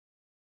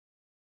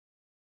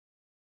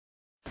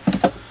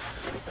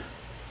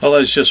Well, I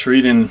was just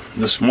reading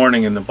this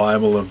morning in the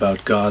Bible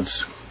about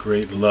God's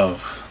great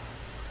love.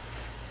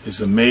 His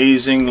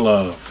amazing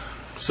love.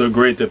 So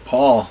great that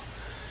Paul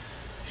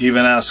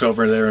even asks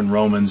over there in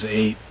Romans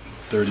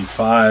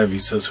 8:35, he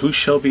says, "Who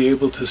shall be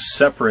able to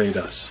separate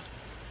us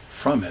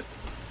from it,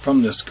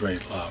 from this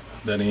great love?"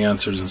 Then he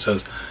answers and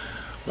says,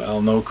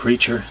 well, no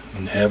creature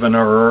in heaven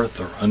or earth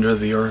or under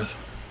the earth.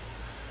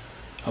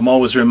 I'm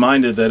always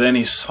reminded that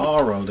any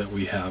sorrow that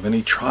we have,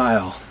 any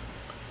trial,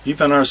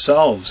 even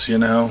ourselves,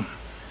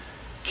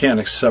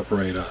 can't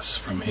separate us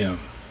from Him.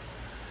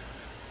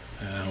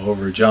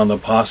 Over John the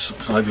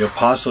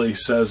Apostle, he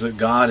says that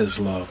God is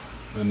love,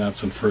 and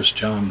that's in 1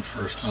 John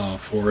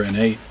 4 and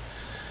 8.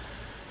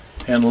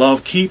 And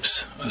love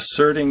keeps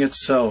asserting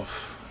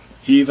itself,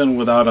 even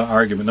without an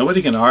argument.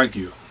 Nobody can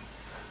argue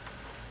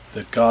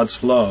that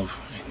God's love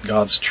and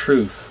God's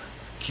truth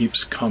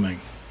keeps coming.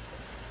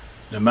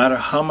 No matter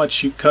how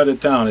much you cut it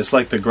down, it's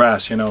like the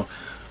grass, no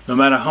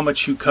matter how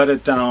much you cut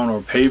it down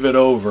or pave it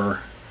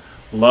over,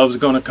 love's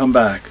going to come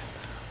back.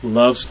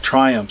 Love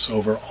triumphs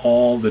over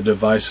all the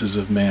devices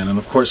of man. And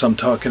of course I'm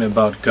talking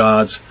about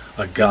God's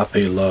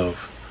agape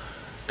love.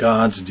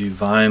 God's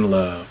divine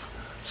love,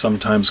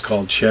 sometimes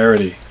called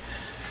charity.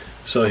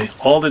 So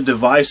all the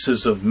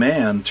devices of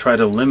man try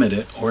to limit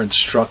it or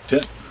instruct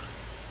it.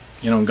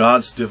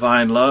 God's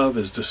divine love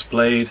is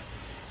displayed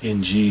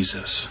in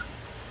Jesus.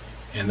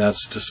 And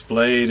that's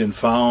displayed and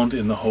found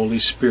in the Holy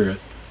Spirit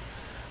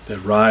that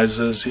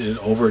rises, it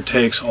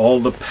overtakes all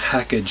the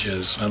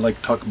packages. I like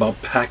to talk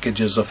about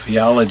packages of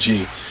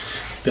theology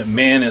that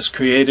man has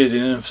created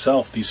in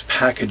himself. These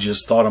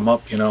packages thought them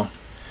up,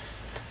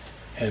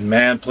 and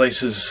man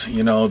places,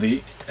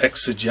 the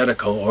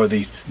exegetical or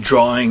the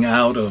drawing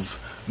out of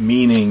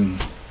meaning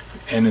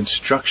and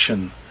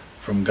instruction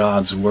from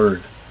God's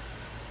Word.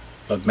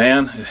 But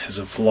man is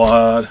a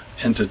flawed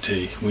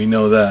entity. We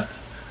know that.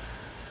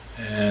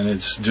 And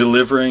it's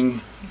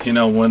delivering,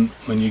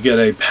 when you get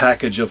a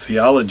package of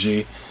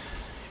theology,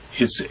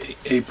 it's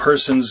a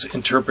person's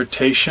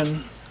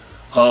interpretation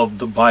of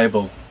the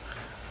Bible,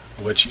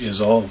 which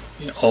is all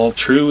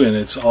true, and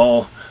it's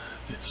all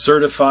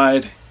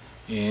certified,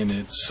 and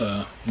it's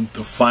the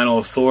final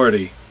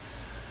authority.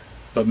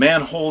 But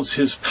man holds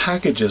his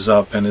packages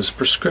up and his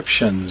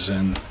prescriptions,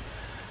 and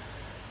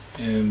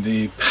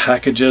the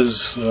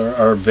packages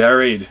are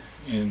varied.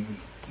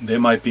 They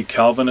might be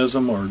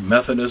Calvinism or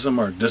Methodism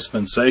or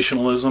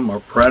dispensationalism or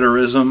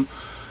preterism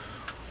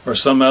or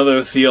some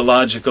other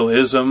theological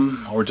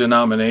ism or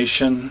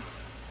denomination.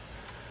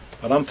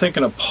 But I'm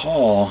thinking of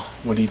Paul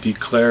when he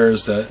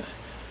declares that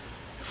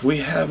if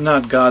we have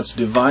not God's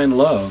divine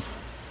love,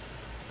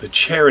 the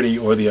charity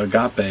or the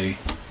agape,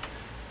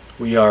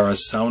 we are a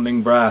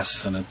sounding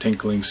brass and a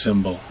tinkling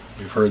cymbal.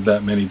 We've heard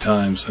that many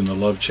times in the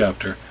love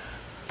chapter,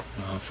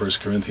 1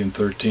 Corinthians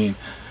 13.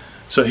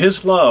 So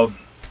his love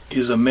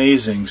is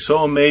amazing, so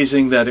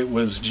amazing that it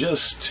was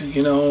just,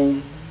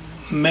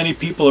 many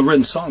people have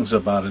written songs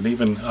about it.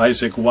 Even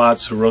Isaac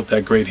Watts, who wrote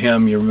that great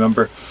hymn, you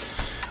remember,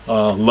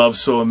 love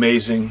so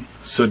amazing,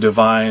 so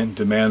divine,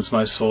 demands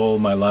my soul,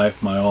 my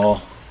life, my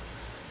all.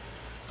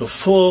 The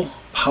full,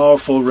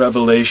 powerful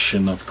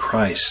revelation of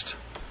Christ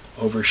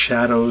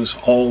overshadows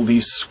all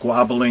these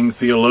squabbling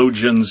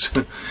theologians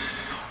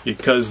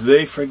because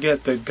they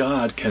forget that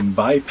God can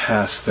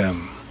bypass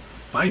them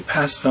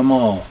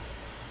all.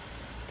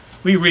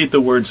 We read the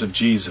words of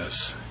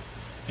Jesus,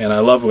 and I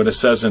love what it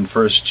says in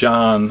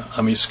John,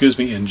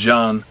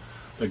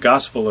 the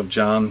Gospel of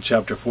John,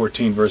 chapter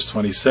 14, verse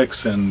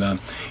 26, and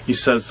he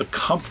says, "The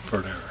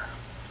Comforter,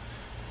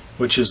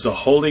 which is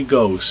the Holy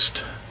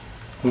Ghost,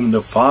 whom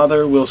the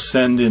Father will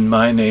send in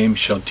my name,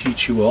 shall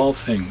teach you all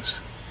things,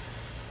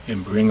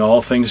 and bring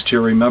all things to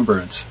your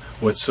remembrance,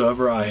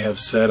 whatsoever I have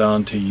said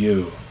unto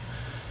you."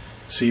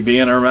 See,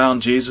 being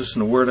around Jesus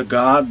and the Word of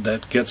God,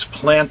 that gets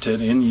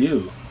planted in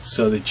you,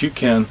 so that you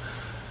can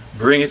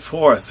bring it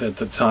forth at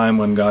the time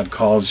when God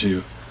calls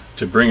you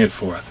to bring it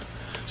forth.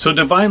 So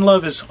divine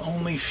love is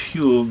only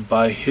fueled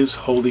by His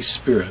Holy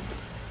Spirit.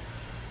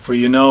 For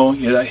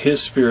that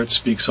His Spirit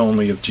speaks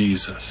only of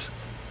Jesus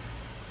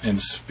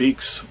and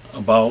speaks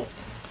about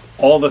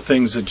all the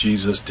things that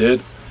Jesus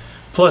did.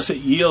 Plus it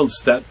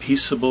yields that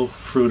peaceable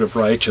fruit of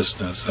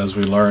righteousness, as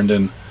we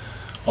learned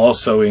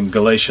also in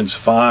Galatians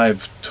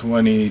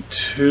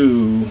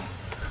 5:22.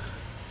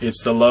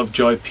 It's the love,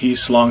 joy,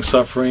 peace,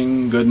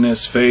 long-suffering,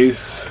 goodness,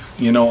 faith,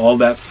 all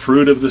that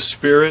fruit of the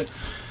Spirit.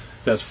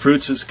 That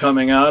fruits is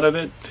coming out of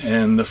it,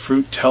 and the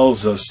fruit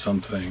tells us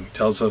something.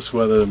 Tells us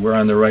whether we're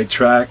on the right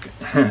track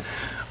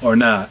or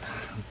not.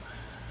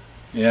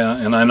 Yeah,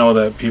 and I know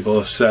that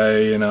people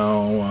say,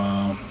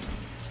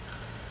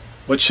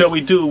 what shall we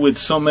do with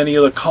so many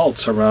of the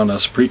cults around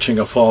us preaching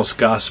a false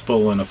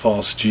gospel and a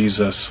false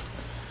Jesus?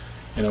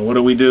 What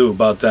do we do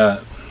about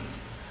that?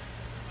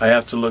 I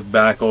have to look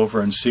back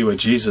over and see what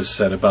Jesus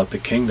said about the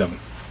kingdom.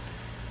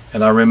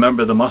 And I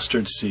remember the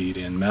mustard seed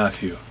in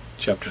Matthew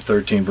chapter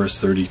 13, verse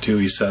 32.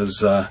 He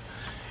says,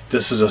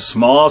 this is a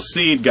small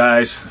seed,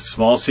 guys. A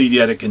small seed,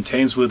 yet it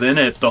contains within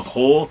it the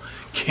whole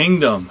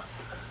kingdom.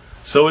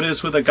 So it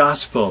is with the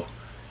gospel.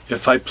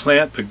 if I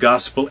plant the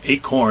gospel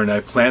acorn, I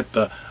plant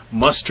the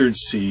mustard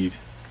seed,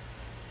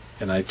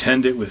 and I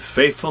tend it with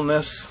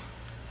faithfulness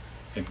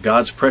and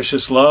God's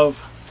precious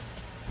love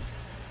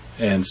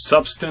and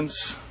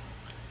substance,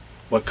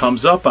 what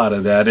comes up out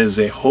of that is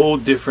a whole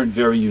different,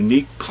 very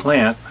unique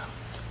plant.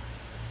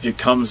 It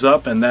comes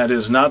up, and that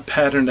is not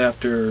patterned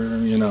after,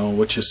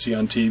 what you see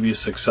on TV, a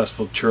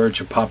successful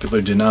church, a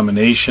popular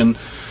denomination,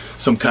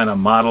 some kind of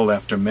model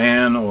after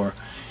man, or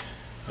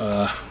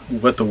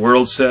what the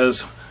world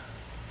says.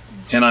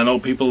 And I know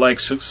people like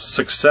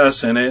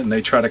success in it, and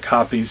they try to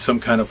copy some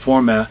kind of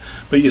format.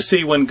 But you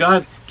see, when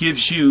God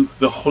gives you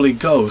the Holy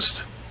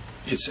Ghost,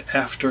 it's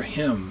after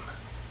Him.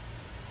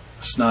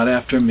 It's not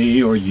after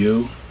me or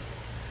you.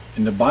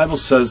 And the Bible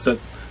says that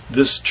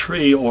this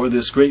tree, or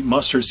this great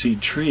mustard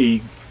seed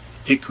tree,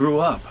 it grew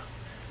up.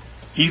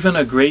 Even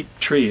a great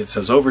tree, it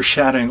says,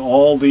 overshadowing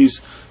all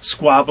these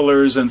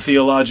squabblers and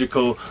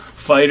theological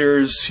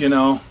fighters,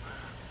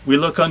 We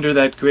look under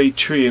that great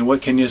tree, and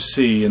what can you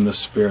see in the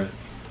Spirit?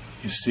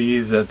 You see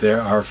that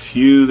there are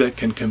few that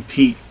can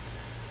compete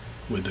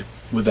with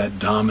that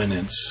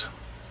dominance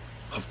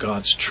of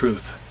God's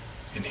truth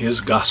in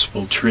His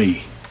gospel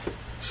tree.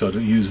 So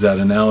to use that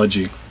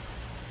analogy.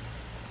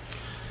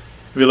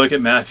 If you look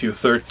at Matthew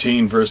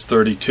 13, verse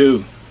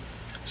 32,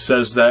 it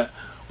says that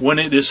when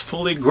it is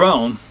fully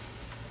grown,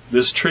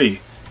 this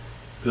tree,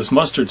 this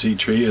mustard seed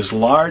tree, is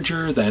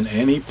larger than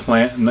any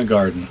plant in the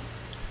garden.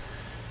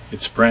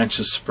 Its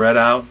branches spread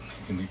out,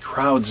 and it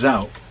crowds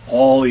out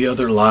all the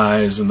other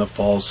lies and the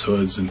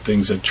falsehoods and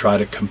things that try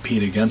to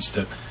compete against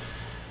it,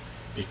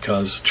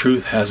 because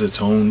truth has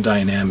its own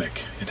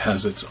dynamic. It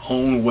has its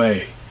own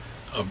way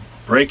of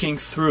breaking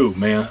through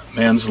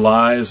man's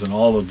lies and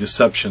all the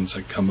deceptions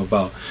that come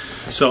about.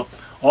 So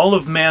all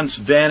of man's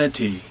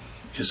vanity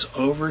is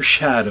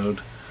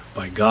overshadowed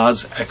by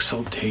God's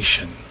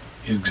exaltation.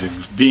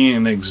 He's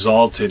being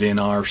exalted in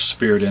our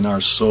spirit, in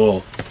our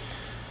soul.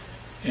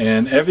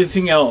 And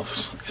everything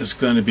else is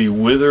going to be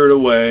withered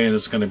away, and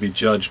it's going to be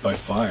judged by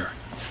fire.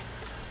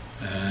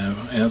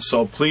 And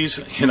so please,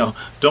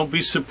 don't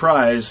be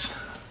surprised.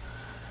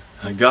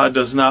 God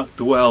does not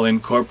dwell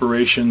in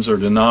corporations or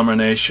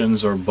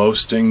denominations or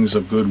boastings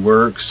of good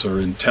works or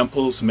in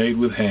temples made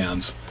with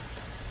hands.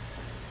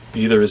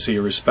 Neither is He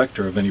a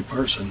respecter of any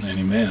person,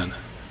 any man.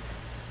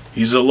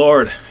 He's the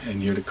Lord,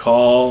 and you're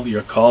called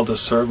to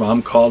serve.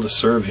 I'm called to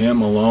serve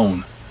Him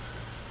alone.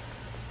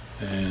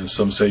 And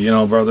some say,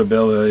 Brother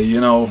Bill,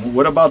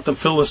 what about the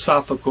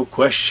philosophical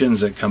questions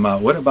that come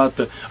out? What about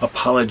the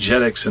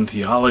apologetics and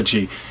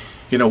theology?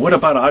 What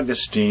about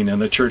Augustine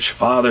and the Church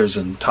Fathers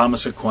and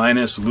Thomas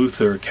Aquinas,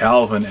 Luther,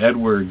 Calvin,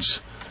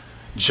 Edwards,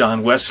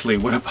 John Wesley?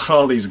 What about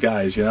all these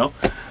guys, Yeah,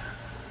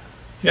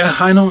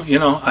 I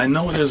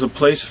know there's a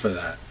place for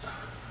that.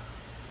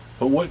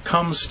 But what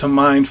comes to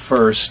mind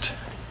first,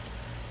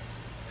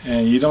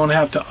 and you don't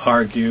have to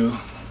argue,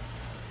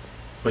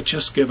 but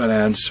just give an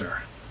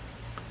answer.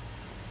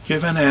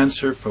 Give an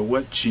answer for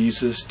what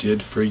Jesus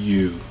did for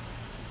you.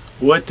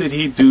 What did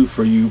He do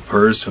for you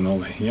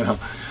personally?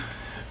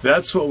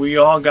 That's what we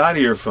all got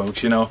here,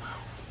 folks.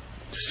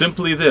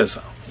 Simply this: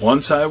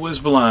 once I was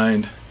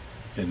blind,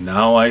 and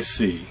now I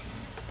see.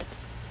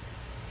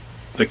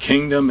 The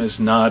kingdom is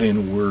not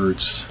in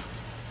words,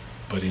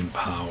 but in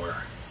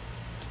power.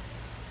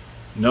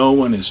 No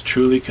one is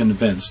truly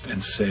convinced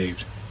and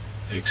saved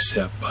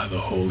except by the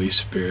Holy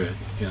Spirit.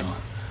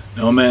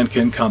 No man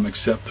can come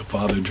except the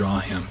Father draw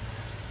him.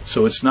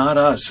 So it's not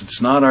us,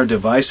 it's not our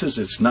devices,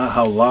 it's not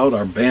how loud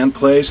our band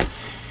plays,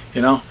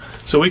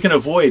 So we can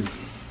avoid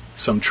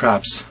some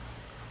traps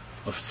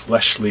of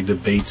fleshly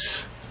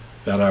debates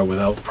that are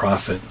without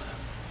profit.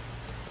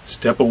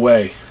 Step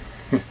away.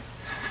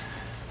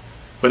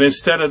 But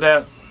instead of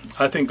that,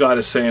 I think God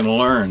is saying,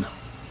 learn.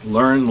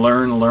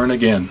 Learn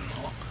again.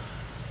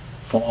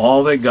 For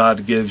all that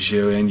God gives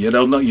you, and you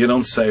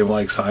don't say,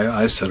 like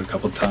I've said a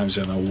couple of times,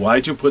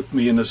 why'd you put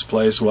me in this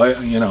place? Why,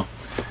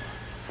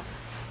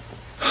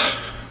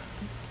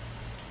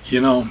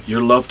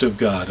 you're loved of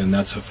God, and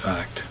that's a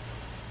fact.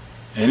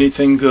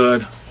 Anything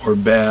good or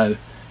bad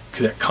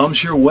that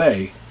comes your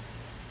way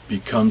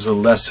becomes a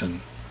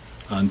lesson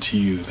unto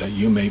you, that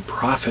you may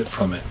profit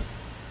from it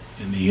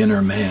in the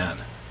inner man.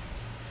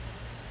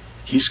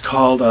 He's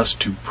called us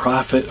to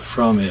profit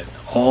from it.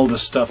 All the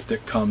stuff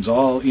that comes,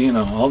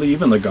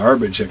 even the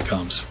garbage that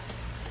comes.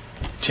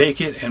 Take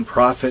it and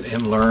profit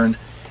and learn,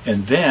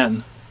 and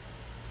then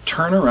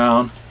turn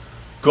around,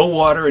 go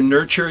water and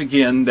nurture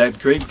again that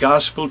great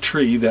gospel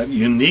tree, that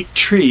unique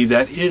tree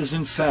that is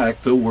in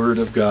fact the Word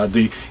of God,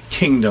 the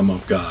kingdom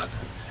of God,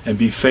 and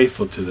be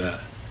faithful to that.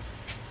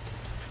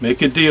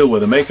 Make a deal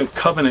with Him, make a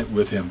covenant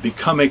with Him,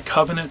 become a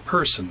covenant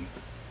person.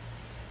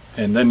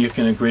 And then you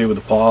can agree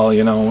with Paul,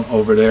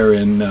 over there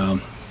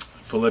in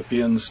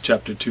Philippians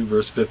chapter 2,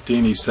 verse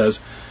 15, he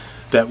says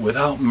that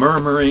without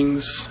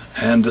murmurings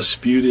and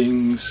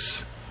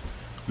disputings,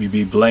 we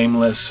be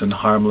blameless and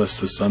harmless,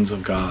 the sons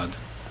of God,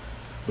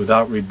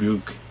 without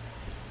rebuke,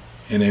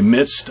 in the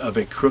midst of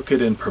a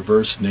crooked and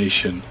perverse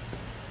nation,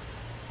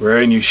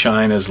 wherein you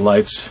shine as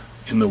lights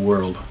in the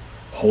world,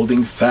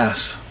 holding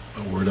fast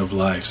the word of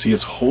life. See,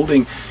 it's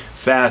holding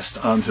fast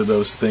onto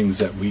those things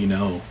that we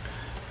know,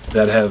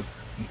 that have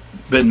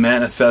been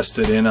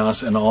manifested in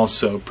us and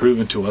also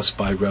proven to us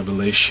by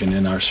revelation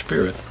in our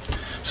spirit.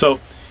 So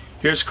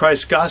here's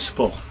Christ's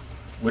gospel,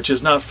 which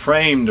is not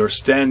framed or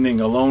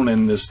standing alone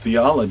in this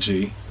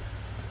theology,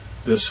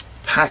 this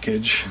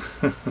package,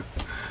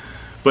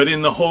 but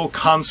in the whole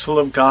counsel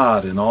of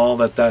God and all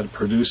that that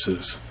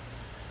produces.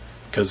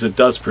 Because it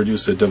does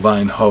produce a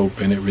divine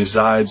hope, and it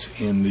resides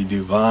in the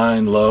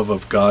divine love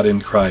of God in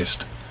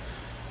Christ,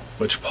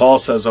 which Paul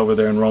says over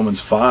there in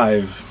Romans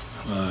 5.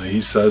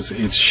 He says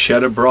it's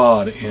shed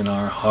abroad in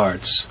our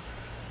hearts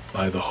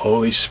by the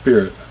Holy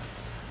Spirit,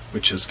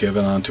 which is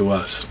given unto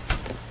us.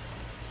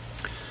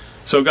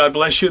 So God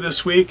bless you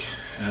this week,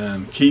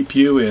 and keep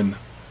you in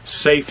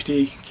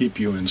safety, keep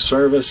you in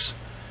service,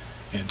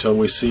 until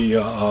we see you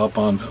up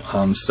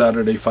on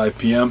Saturday 5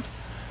 p.m.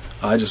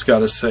 I just got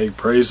to say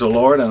praise the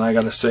Lord, and I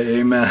got to say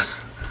amen.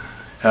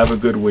 Have a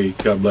good week.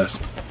 God bless.